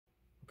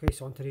Okay,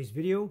 so in today's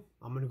video,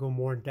 I'm going to go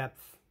more in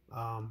depth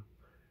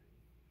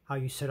how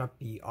you set up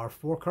the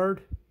R4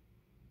 card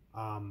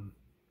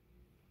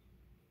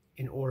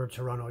in order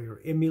to run all your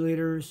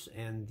emulators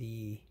and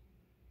the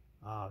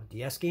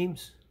DS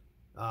games.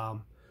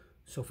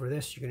 So for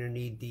this, you're going to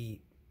need the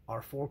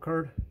R4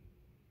 card.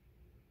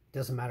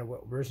 Doesn't matter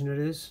what version it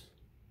is.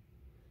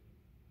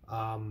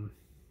 You're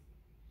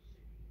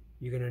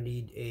going to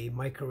need a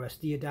micro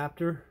SD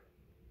adapter.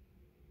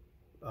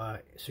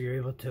 So you're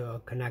able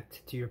to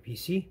connect to your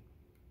PC.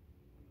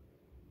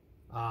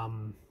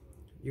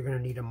 You're going to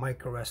need a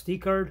micro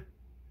SD card.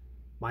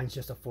 Mine's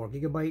just a 4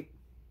 GB.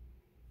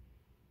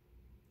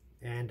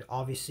 And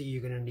obviously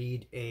you're going to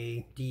need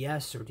a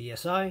DS or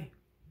DSi.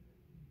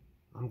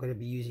 I'm going to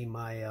be using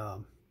my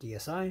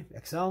DSi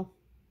XL.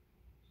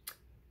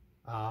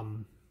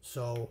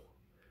 So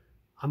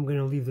I'm going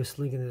to leave this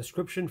link in the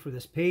description for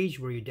this page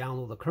where you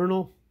download the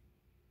kernel.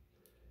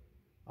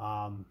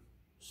 So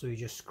you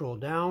just scroll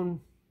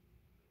down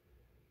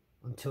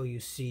until you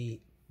see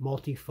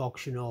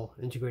multifunctional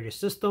integrated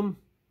system.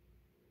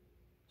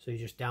 So you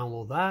just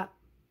download that.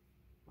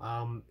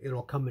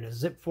 It'll come in a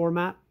zip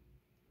format.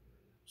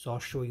 So I'll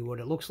show you what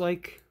it looks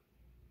like.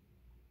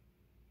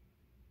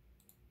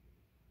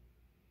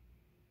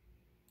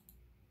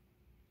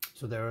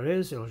 So there it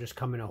is. It'll just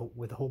come in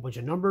with a whole bunch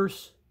of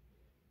numbers.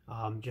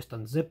 Just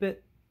unzip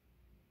it.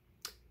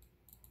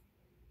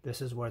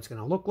 This is what it's going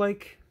to look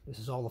like. This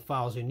is all the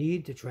files you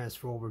need to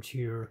transfer over to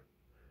your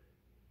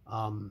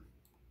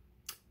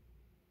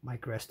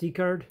micro SD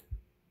card.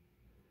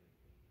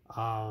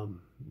 Now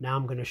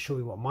I'm going to show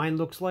you what mine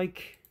looks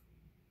like.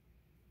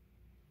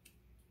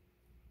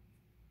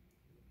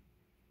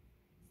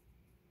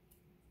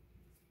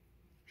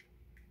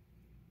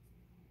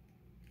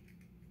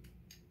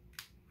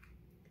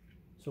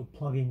 So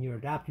plug in your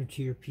adapter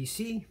to your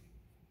PC.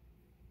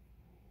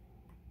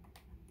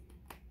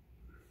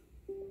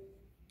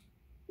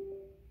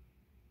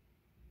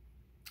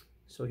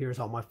 So here's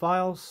all my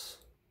files.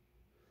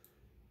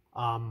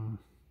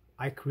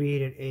 I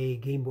created a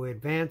Game Boy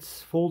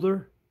Advance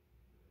folder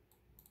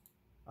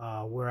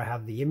where I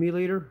have the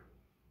emulator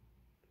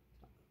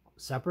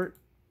separate.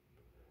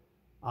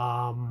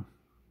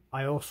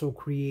 I also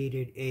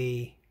created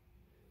a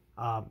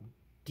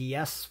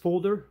DS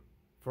folder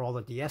for all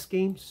the DS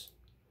games.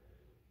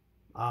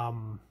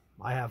 I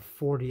have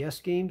 4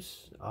 DS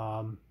games,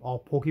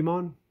 all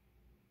Pokemon,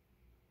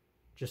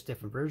 just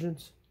different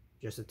versions,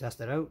 just to test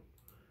it out.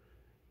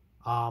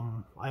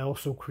 I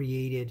also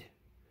created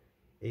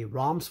a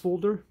ROMs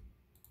folder.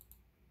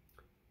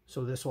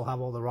 So this will have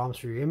all the ROMs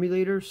for your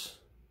emulators.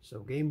 So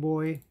Game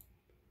Boy,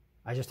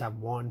 I just have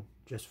one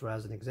just for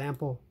as an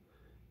example.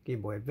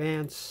 Game Boy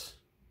Advance,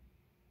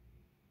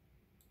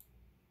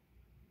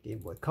 Game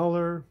Boy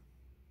Color,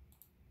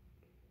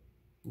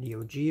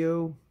 Neo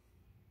Geo,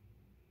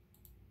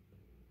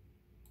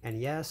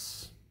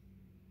 NES,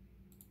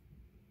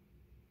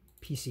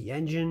 PC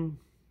Engine,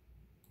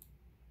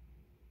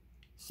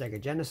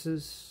 Sega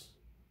Genesis,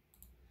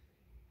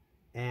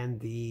 and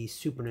the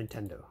Super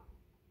Nintendo.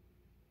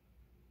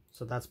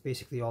 So that's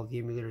basically all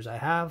the emulators I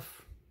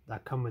have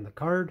that come in the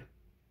card.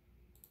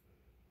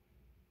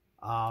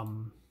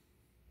 Now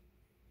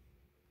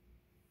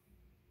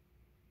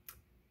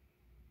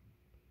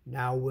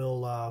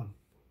we'll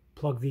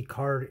plug the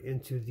card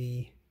into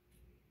the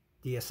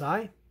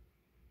DSi,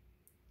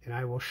 and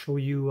I will show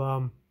you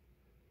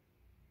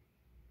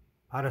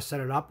how to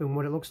set it up and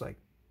what it looks like.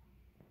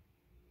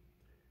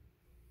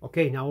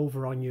 Okay, now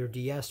over on your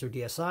DS or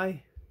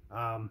DSi,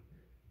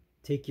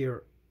 take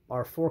your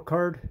R4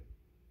 card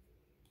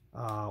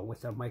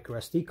with a micro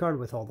SD card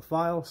with all the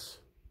files.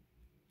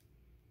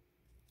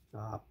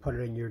 Put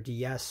it in your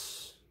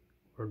DS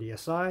or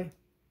DSi.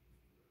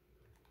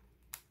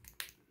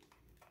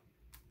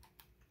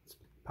 Let's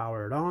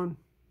power it on.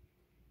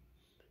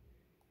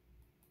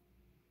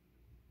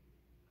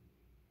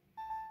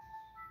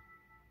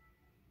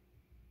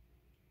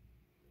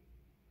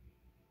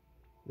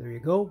 There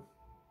you go.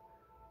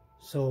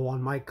 So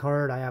on my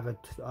card I have a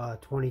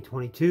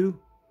 2022.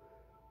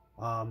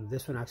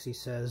 This one actually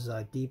says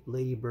Deep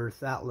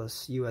Ladybirth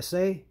Atlas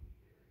USA.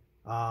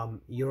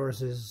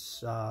 Yours is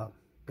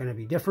going to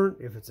be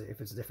different if it's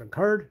a different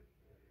card,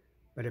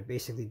 but it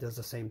basically does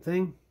the same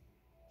thing.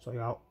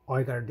 So all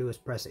you got to do is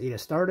press A to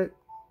start it.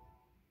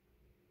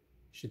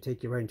 Should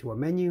take you right into a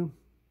menu.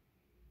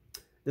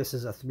 This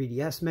is a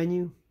 3DS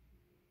menu.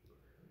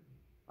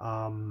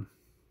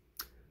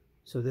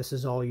 So this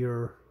is all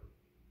your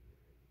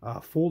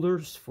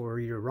folders for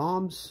your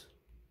ROMs.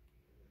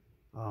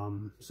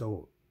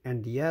 So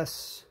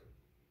NDS,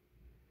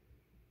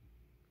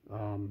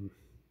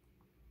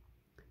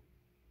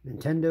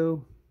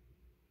 Nintendo,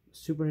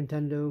 Super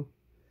Nintendo,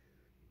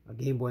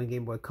 Game Boy and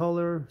Game Boy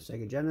Color,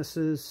 Sega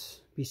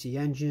Genesis, PC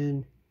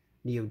Engine,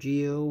 Neo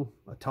Geo,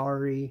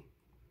 Atari,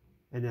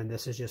 and then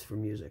this is just for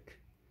music.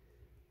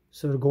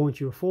 So to go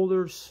into your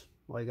folders,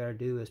 all you gotta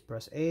do is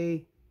press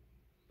A.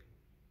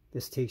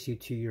 This takes you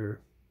to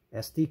your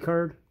SD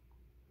card.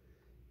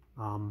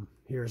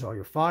 Here's all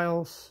your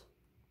files.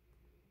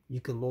 You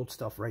can load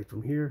stuff right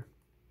from here.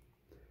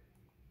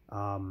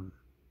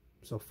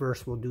 So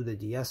first we'll do the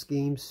DS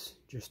games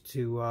just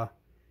to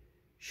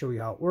show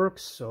you how it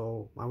works.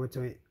 So I went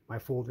to my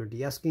folder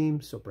DS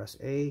games, so press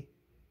A,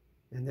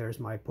 and there's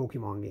my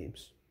Pokemon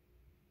games.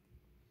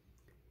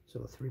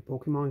 So 3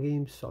 Pokemon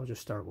games, so I'll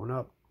just start one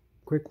up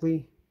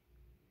quickly.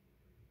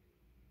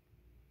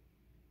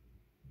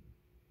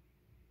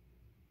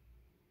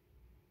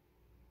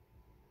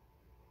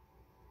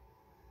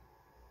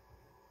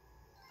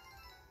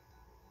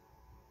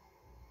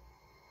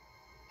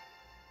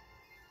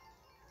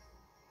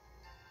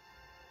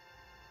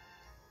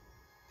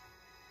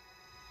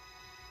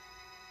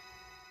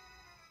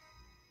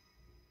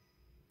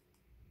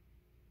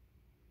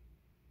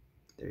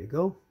 There you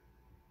go.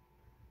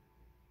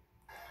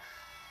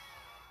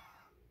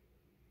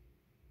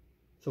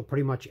 So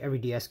pretty much every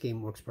DS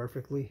game works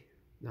perfectly.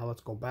 Now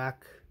let's go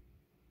back.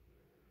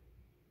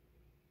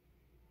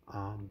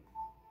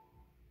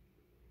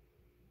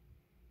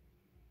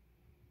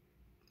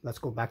 Let's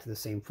go back to the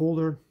same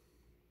folder.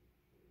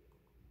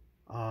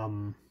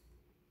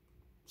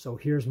 So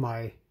here's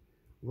my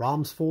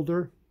ROMs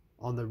folder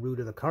on the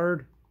root of the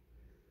card.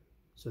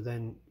 So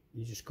then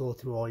you just go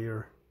through all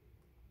your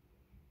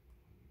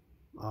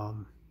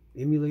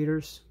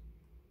emulators.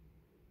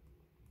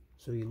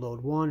 So you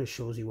load one, it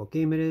shows you what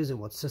game it is and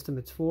what system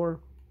it's for.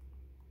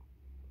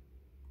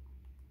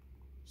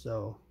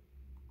 So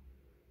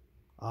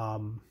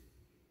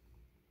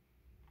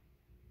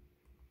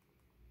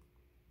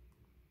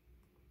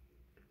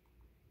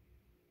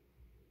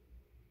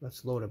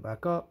let's load it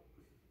back up.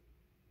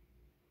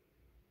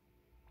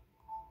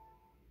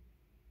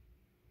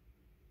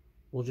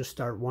 We'll just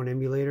start one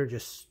emulator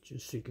just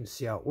so you can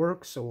see how it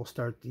works. So we'll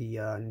start the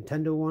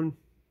Nintendo one.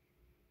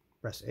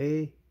 Press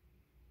A.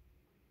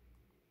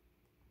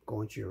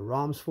 Go into your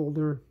ROMs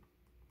folder.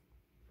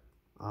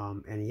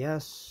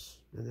 NES.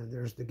 And then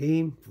there's the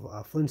game,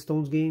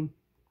 Flintstones game.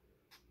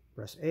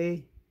 Press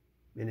A.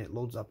 And it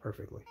loads up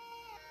perfectly.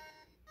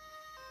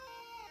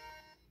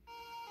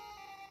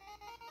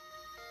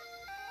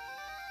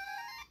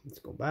 Let's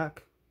go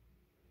back.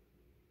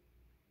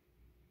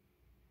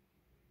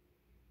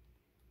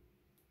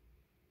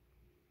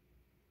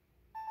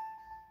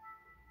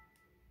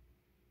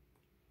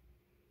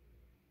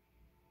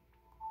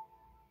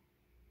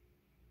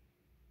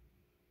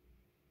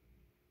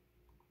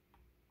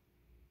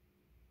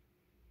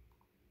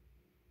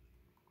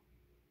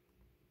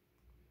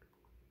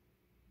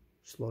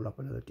 Just load up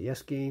another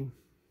DS game.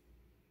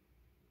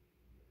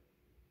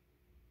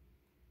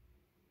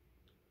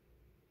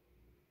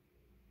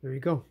 There you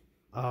go.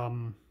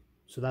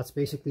 So that's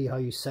basically how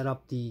you set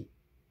up the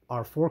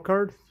R4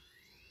 card.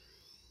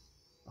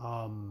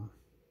 I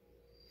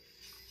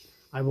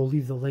will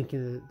leave the link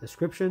in the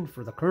description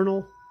for the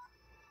kernel.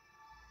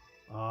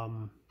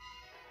 I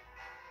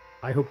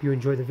hope you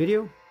enjoyed the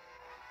video.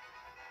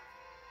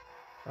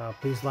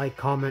 Please like,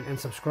 comment, and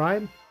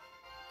subscribe.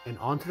 And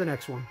on to the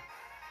next one.